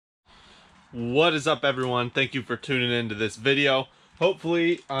What is up, everyone? Thank you for tuning into this video.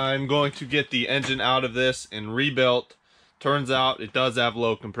 Hopefully I'm going to get the engine out of this and rebuilt. Turns out it does have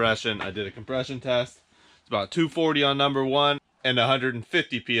low compression. I did a compression test. It's about 240 on number one and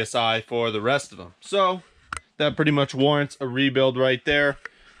 150 psi for the rest of them. So that pretty much warrants a rebuild right there.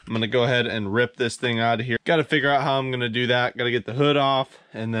 I'm gonna go ahead and rip this thing out of here. Got to figure out how I'm gonna do that. Got to get the hood off,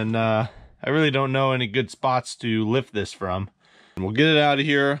 and then I really don't know any good spots to lift this from. And we'll get it out of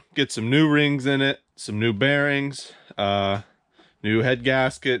here, get some new rings in it, some new bearings, new head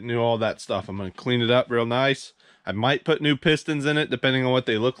gasket, new all that stuff. I'm gonna clean it up real nice. I might put new pistons in it depending on what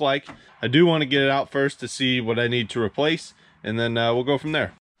they look like. I do want to get it out first to see what I need to replace, and then we'll go from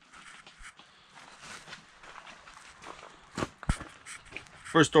there.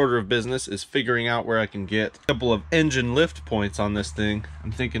 First order of business is figuring out where I can get a couple of engine lift points on this thing.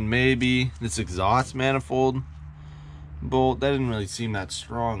 I'm thinking maybe this exhaust manifold bolt. That didn't really seem that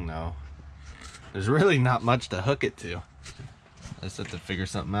strong though. There's really not much to hook it to. I just have to figure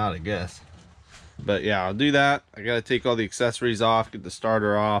something out, I guess. But yeah, I'll do that. I gotta take all the accessories off, get the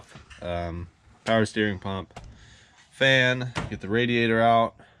starter off, power steering pump, fan, get the radiator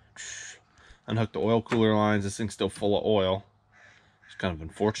out, unhook the oil cooler lines. This thing's still full of oil. It's kind of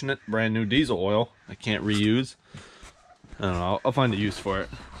unfortunate. Brand new diesel oil I can't reuse. I don't know, I'll find a use for it.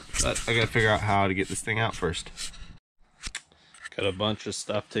 But I gotta figure out how to get this thing out first. Got a bunch of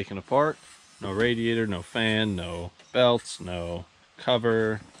stuff taken apart. No radiator, no fan, no belts, no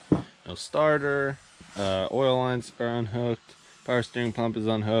cover, no starter. Oil lines are unhooked. Power steering pump is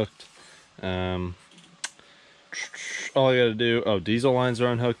unhooked. All I gotta do, oh, diesel lines are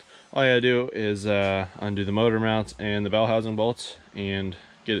unhooked. All I gotta do is undo the motor mounts and the bell housing bolts and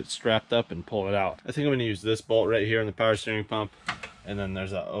get it strapped up and pull it out. I think I'm gonna use this bolt right here in the power steering pump, and then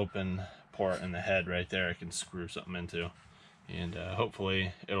there's an open port in the head right there I can screw something into. And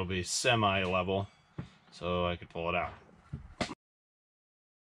hopefully it'll be semi-level so I could pull it out.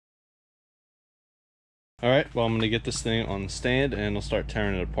 Alright, well, I'm going to get this thing on the stand and I'll start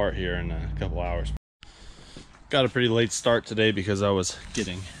tearing it apart here in a couple hours. Got a pretty late start today because I was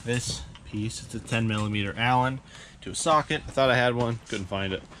getting this piece. It's a 10mm Allen to a socket. I thought I had one, couldn't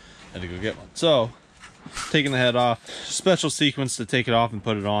find it. Had to go get one. So, taking the head off, special sequence to take it off and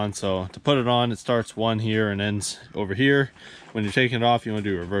put it on. So to put it on, it starts one here and ends over here. When you're taking it off, you want to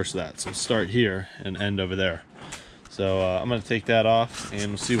do reverse that. So start here and end over there. So I'm going to take that off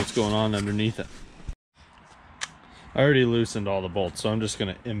and we'll see what's going on underneath it. I already loosened all the bolts, so I'm just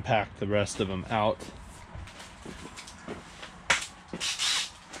going to impact the rest of them out.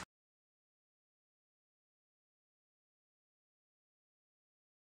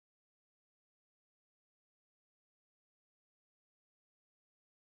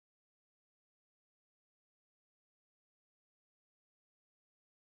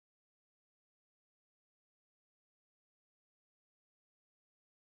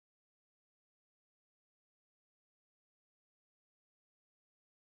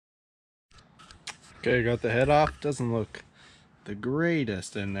 Okay, got the head off. Doesn't look the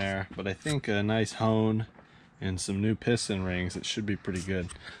greatest in there, but I think a nice hone and some new piston rings, it should be pretty good.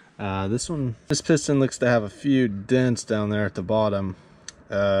 This piston looks to have a few dents down there at the bottom.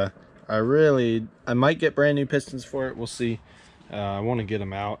 I might get brand new pistons for it. We'll see. I want to get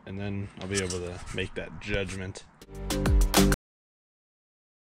them out and then I'll be able to make that judgment.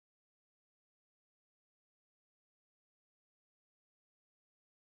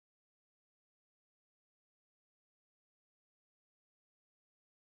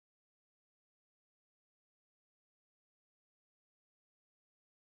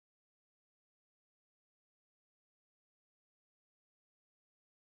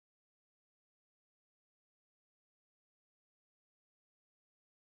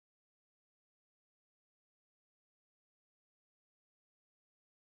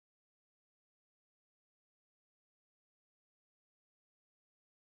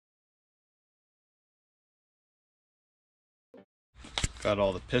 Got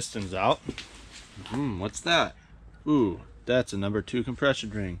all the pistons out. What's that? Ooh, that's a number 2 compression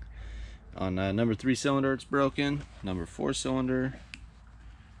ring. On number 3 cylinder, it's broken. Number 4 cylinder,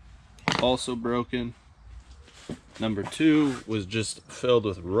 also broken. Number 2 was just filled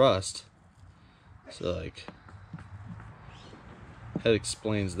with rust. So like, that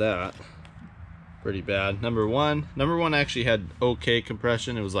explains that. Pretty bad. Number one actually had okay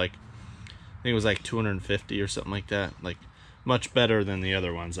compression. It was like, I think it was like 250 or something like that. Like, much better than the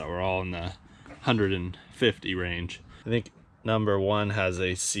other ones that were all in the 150 range. I think number 1 has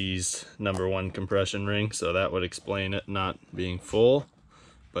a seized number 1 compression ring, so that would explain it not being full.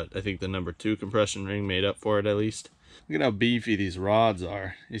 But I think the number 2 compression ring made up for it at least. Look at how beefy these rods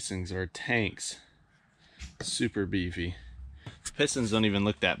are. These things are tanks. Super beefy. The pistons don't even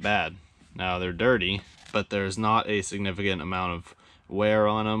look that bad. Now they're dirty, but there's not a significant amount of wear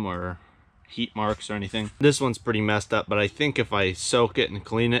on them or heat marks or anything. This one's pretty messed up, but I think if I soak it and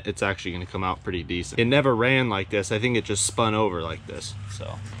clean it, it's actually going to come out pretty decent. It never ran like this. I think it just spun over like this,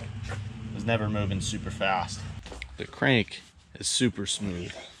 so it was never moving super fast. The crank is super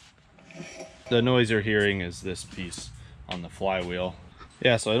smooth. The noise you're hearing is this piece on the flywheel.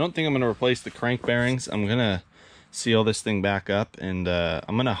 Yeah, so I don't think I'm going to replace the crank bearings. I'm going to seal this thing back up, and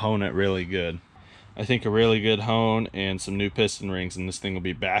I'm going to hone it really good. I think a really good hone and some new piston rings, and this thing will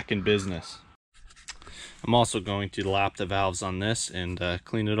be back in business. I'm also going to lap the valves on this and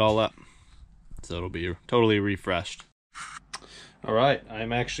clean it all up, so it'll be totally refreshed. All right,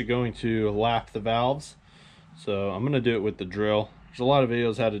 I'm actually going to lap the valves, so I'm going to do it with the drill. There's a lot of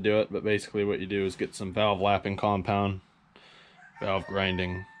videos how to do it, but basically what you do is get some valve lapping compound, valve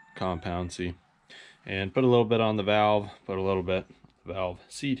grinding compound, see, and put a little bit on the valve, put a little bit valve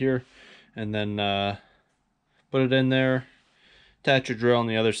seat here, and then put it in there, attach your drill on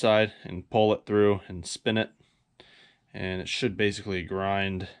the other side and pull it through and spin it, and it should basically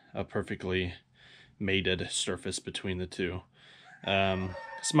grind a perfectly mated surface between the two.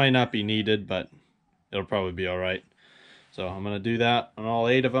 This might not be needed, but it'll probably be all right. So I'm going to do that on all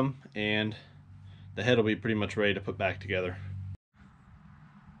 8 of them, and the head will be pretty much ready to put back together.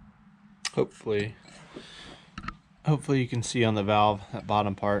 Hopefully you can see on the valve, that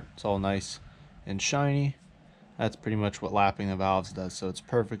bottom part, it's all nice and shiny. That's pretty much what lapping the valves does. So it's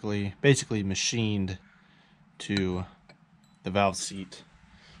basically machined to the valve seat.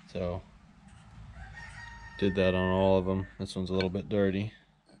 So did that on all of them. This one's a little bit dirty,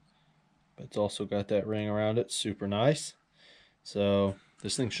 but it's also got that ring around it, super nice. So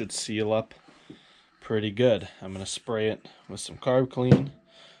this thing should seal up pretty good. I'm going to spray it with some carb clean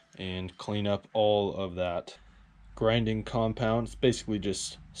and clean up all of that grinding compound. It's basically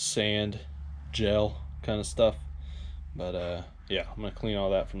just sand, gel kind of stuff. But yeah, I'm going to clean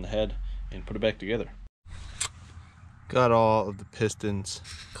all that from the head and put it back together. Got all of the pistons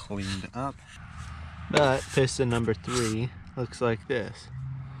cleaned up, but piston number 3 looks like this.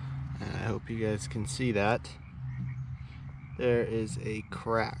 And I hope you guys can see that. There is a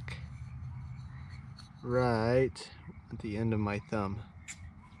crack right at the end of my thumb.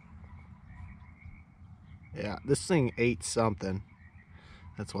 Yeah, this thing ate something.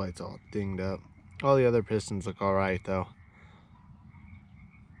 That's why it's all dinged up. All the other pistons look alright though.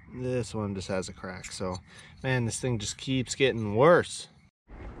 This one just has a crack. So, man, this thing just keeps getting worse.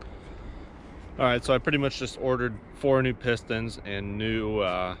 Alright, so I pretty much just ordered 4 new pistons and new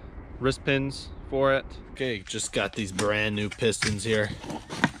wrist pins for it. Okay, just got these brand new pistons here.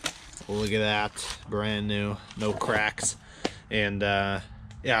 Look at that, brand new, no cracks. And yeah,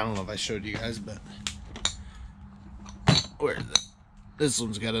 I don't know if I showed you guys, but where is it? This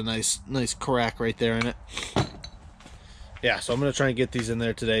one's got a nice crack right there in it. Yeah, so I'm gonna try and get these in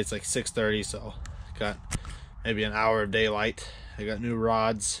there today. It's like 6:30, so got maybe an hour of daylight. I got new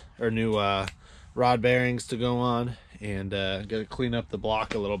rods, or new rod bearings to go on, and gotta clean up the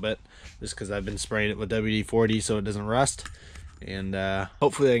block a little bit just because I've been spraying it with WD-40 so it doesn't rust. And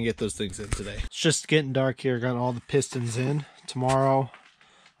hopefully I can get those things in today. It's just getting dark here. Got all the pistons in. Tomorrow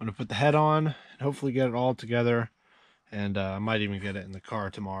I'm gonna put the head on and hopefully get it all together. And I might even get it in the car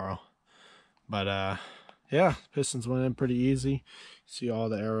tomorrow. But yeah, pistons went in pretty easy. See all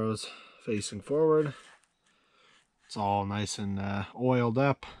the arrows facing forward. It's all nice and oiled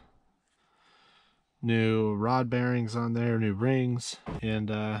up. New rod bearings on there, new rings. And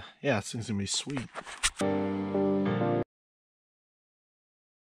yeah, this thing's gonna be sweet.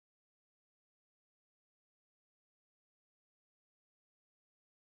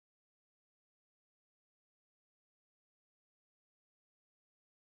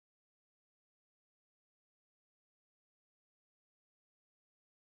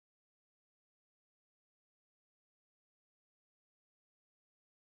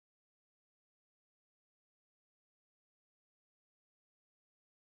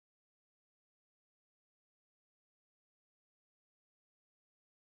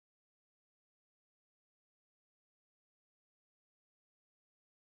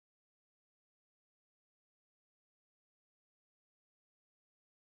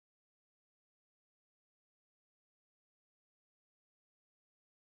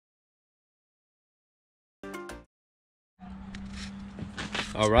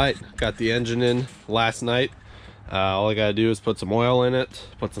 Alright, got the engine in last night. All I gotta do is put some oil in it,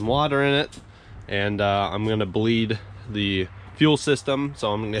 put some water in it, and I'm gonna bleed the fuel system.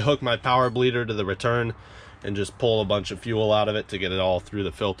 So I'm gonna hook my power bleeder to the return and just pull a bunch of fuel out of it to get it all through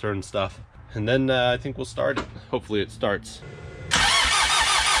the filter and stuff. And then I think we'll start it. Hopefully it starts.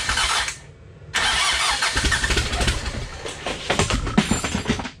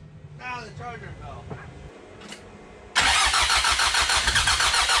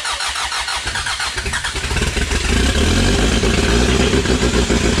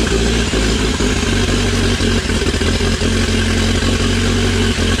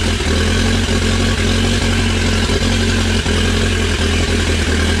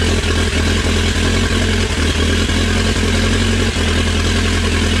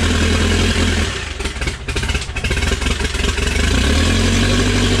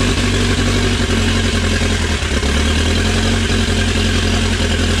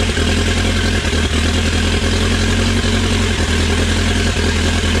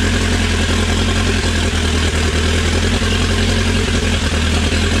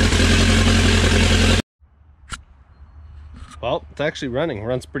 Well, it's actually running.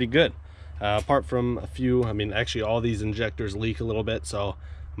 Runs pretty good. Apart from a few, I mean, actually all these injectors leak a little bit, so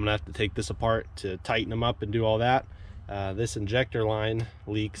I'm gonna have to take this apart to tighten them up and do all that. This injector line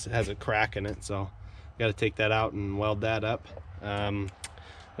leaks, it has a crack in it, so got to take that out and weld that up. What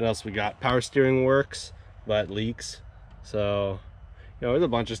else we got? Power steering works, but leaks. So, you know, there's a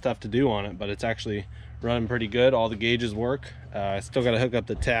bunch of stuff to do on it, but it's actually running pretty good. All the gauges work. I still got to hook up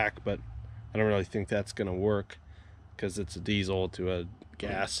the tach, but I don't really think that's gonna work because it's a diesel to a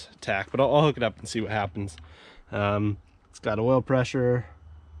gas tach, but I'll hook it up and see what happens. It's got oil pressure.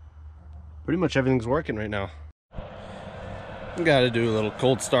 Pretty much everything's working right now. Got to do a little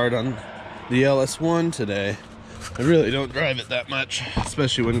cold start on the LS1 today. I really don't drive it that much,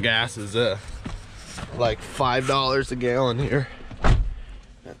 especially when gas is like $5 a gallon here.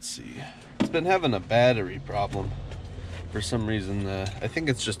 Let's see. It's been having a battery problem for some reason. I think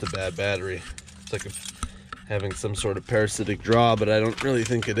it's just a bad battery. It's like having some sort of parasitic draw, but I don't really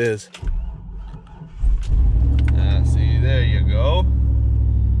think it is. See, there you go.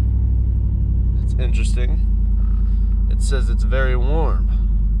 That's interesting. It says it's very warm,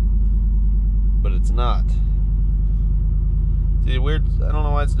 but it's not. See, weird, I don't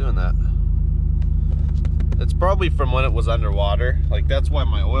know why it's doing that. It's probably from when it was underwater. Like, that's why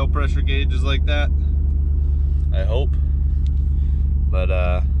my oil pressure gauge is like that, I hope.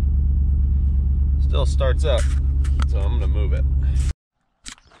 But still starts up, so I'm gonna move it.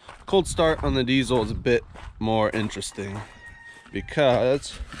 Cold start on the diesel is a bit more interesting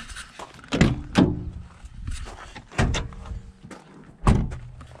because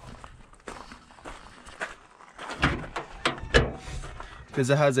it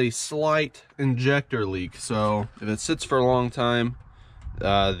has a slight injector leak. So if it sits for a long time,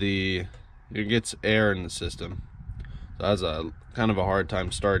 it gets air in the system. So that's a kind of a hard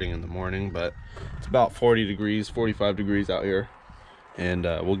time starting in the morning, but it's about 40 degrees, 45 degrees out here, and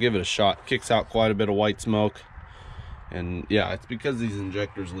we'll give it a shot. Kicks out quite a bit of white smoke, and yeah, it's because these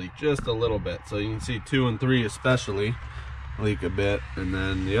injectors leak just a little bit. So you can see 2 and 3 especially leak a bit, and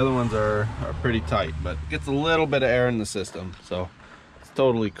then the other ones are pretty tight, but it gets a little bit of air in the system. So it's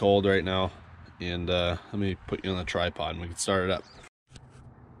totally cold right now, and let me put you on the tripod and we can start it up.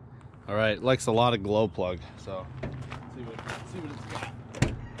 All right, it likes a lot of glow plug, so see what it's got.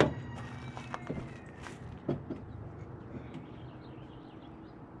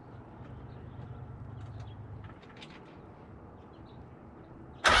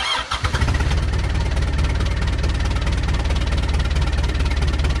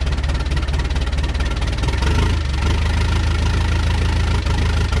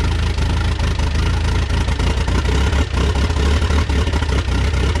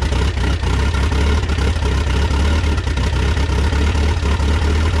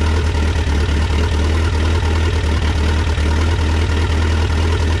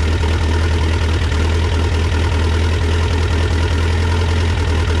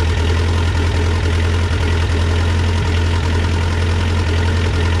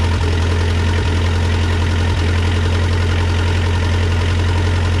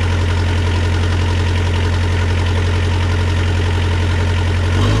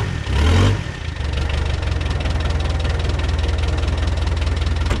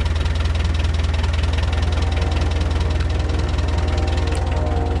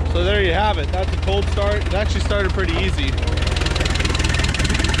 So there you have it. That's a cold start. It actually started pretty easy,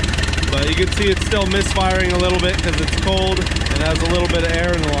 but you can see it's still misfiring a little bit because it's cold and has a little bit of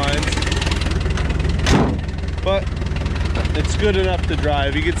air in the lines, but it's good enough to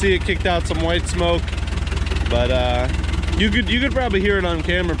drive. You can see it kicked out some white smoke, but you could probably hear it on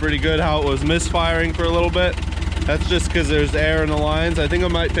camera pretty good how it was misfiring for a little bit. That's just because there's air in the lines. I think I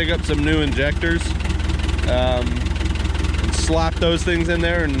might pick up some new injectors and slap those things in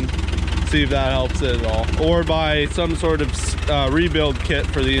there and see if that helps it at all. Or buy some sort of rebuild kit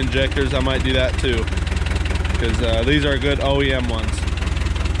for the injectors. I might do that too, because these are good OEM ones.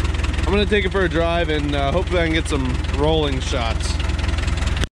 I'm gonna take it for a drive and hopefully I can get some rolling shots.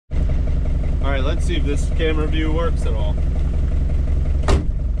 All right, let's see if this camera view works at all.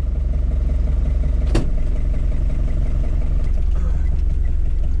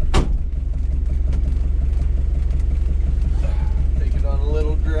 Take it on a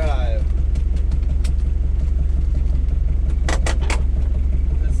little drive.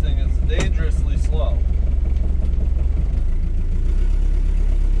 This thing is dangerously slow.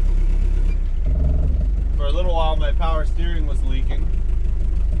 For a little while my power steering was leaking,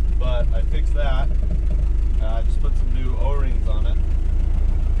 but I fixed that. I just put some new O-rings on it.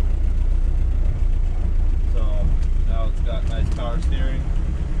 So now it's got nice power steering.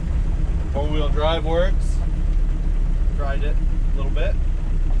 Four-wheel drive works. Tried it a little bit.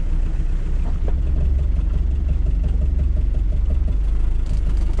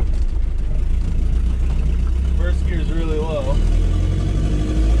 First gear is really low.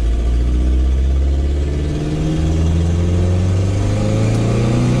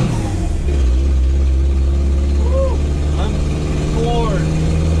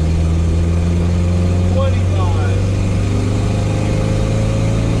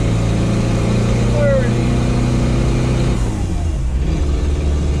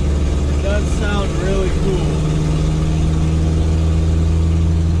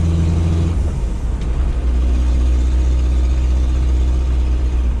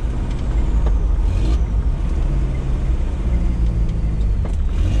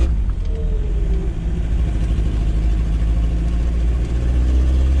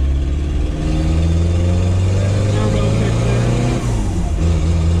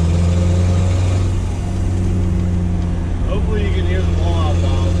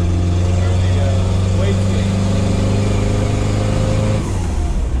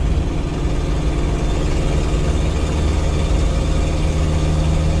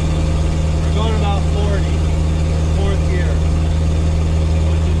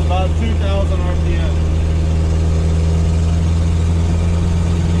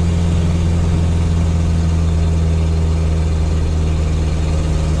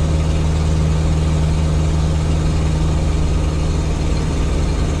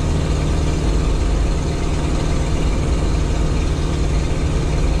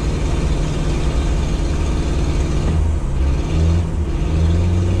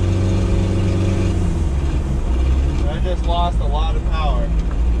 Lost a lot of power. I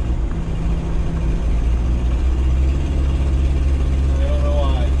don't know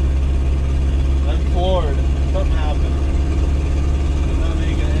why. I'm floored. Something happened. I'm not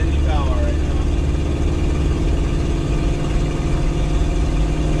making any power right now.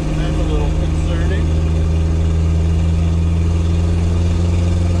 That's a little concerning.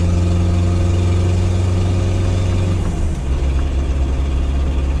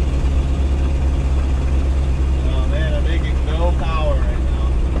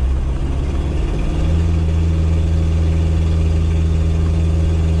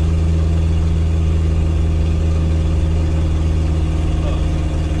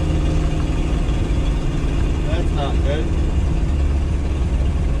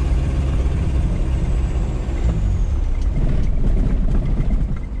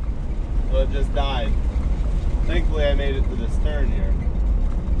 Just died. Thankfully I made it to the stern here.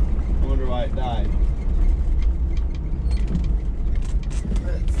 I wonder why it died.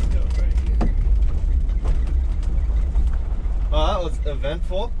 Let's go right here. Well, that was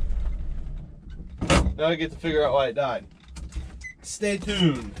eventful. Now I get to figure out why it died. Stay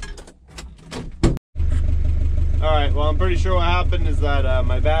tuned. Alright, well I'm pretty sure what happened is that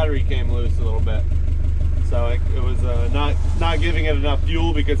my battery came loose a little bit. So it was not giving it enough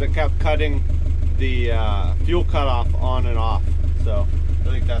fuel because it kept cutting the fuel cutoff on and off. So I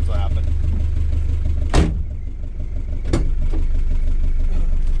think that's what happened.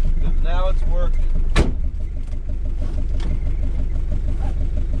 Now it's working.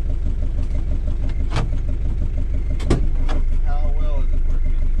 How well is it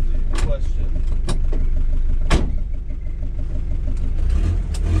working is the question.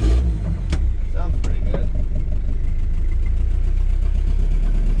 Sounds pretty good.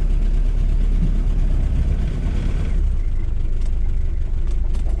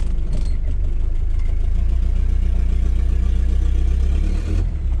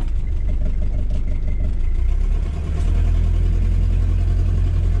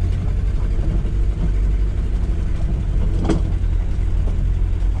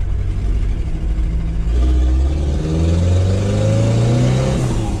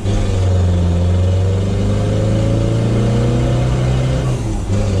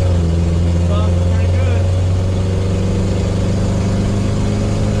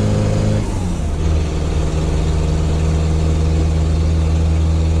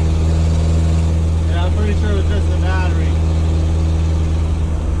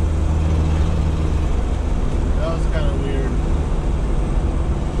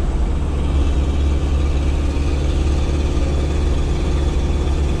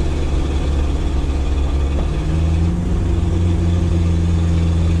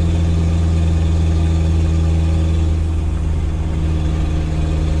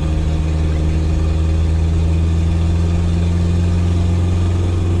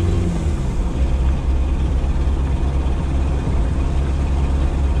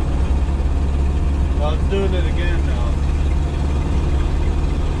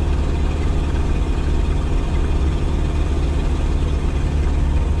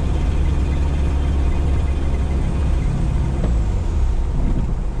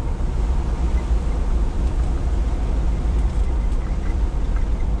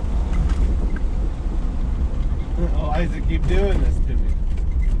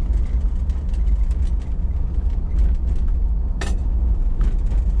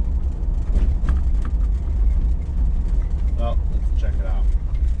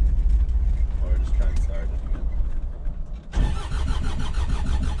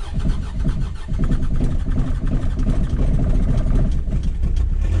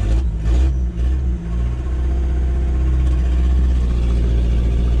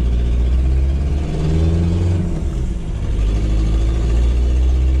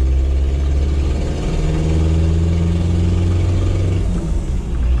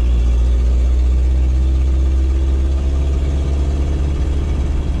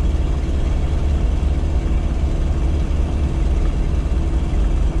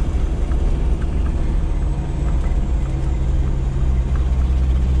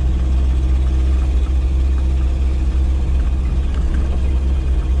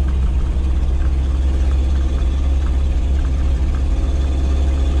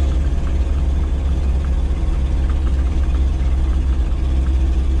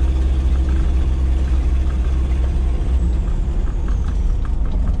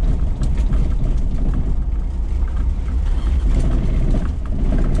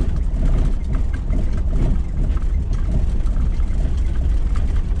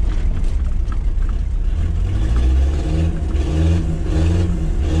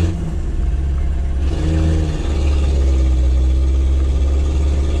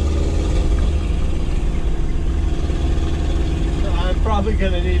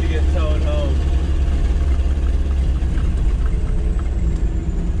 gonna need to get towed home.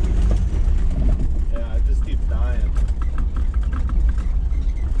 Yeah, it just keeps dying.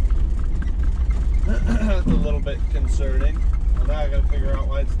 That's a little bit concerning. Well, now I gotta figure out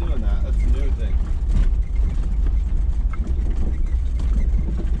why it's doing that. That's a new thing.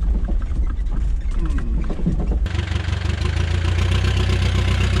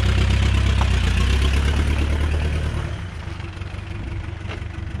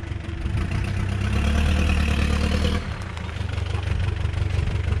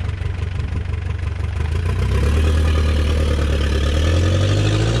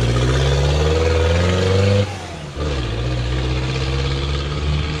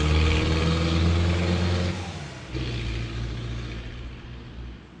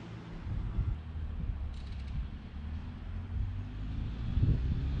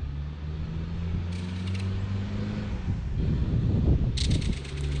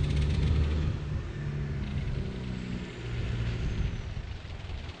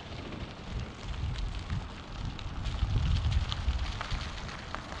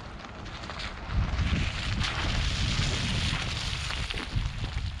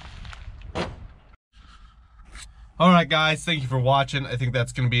 Alright guys, thank you for watching. I think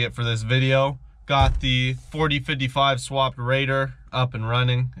that's going to be it for this video. Got the 4055 swapped Raider up and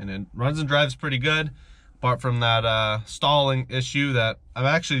running, and it runs and drives pretty good. Apart from that stalling issue that I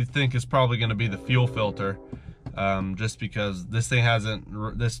actually think is probably going to be the fuel filter. Just because this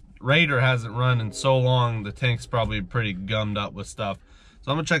Raider hasn't run in so long, the tank's probably pretty gummed up with stuff.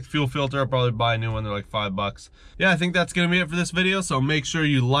 So I'm gonna check the fuel filter. I'll probably buy a new one. They're like $5. Yeah, I think that's gonna be it for this video. So make sure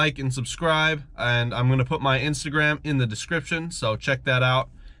you like and subscribe. And I'm gonna put my Instagram in the description. So check that out.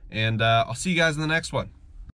 And I'll see you guys in the next one.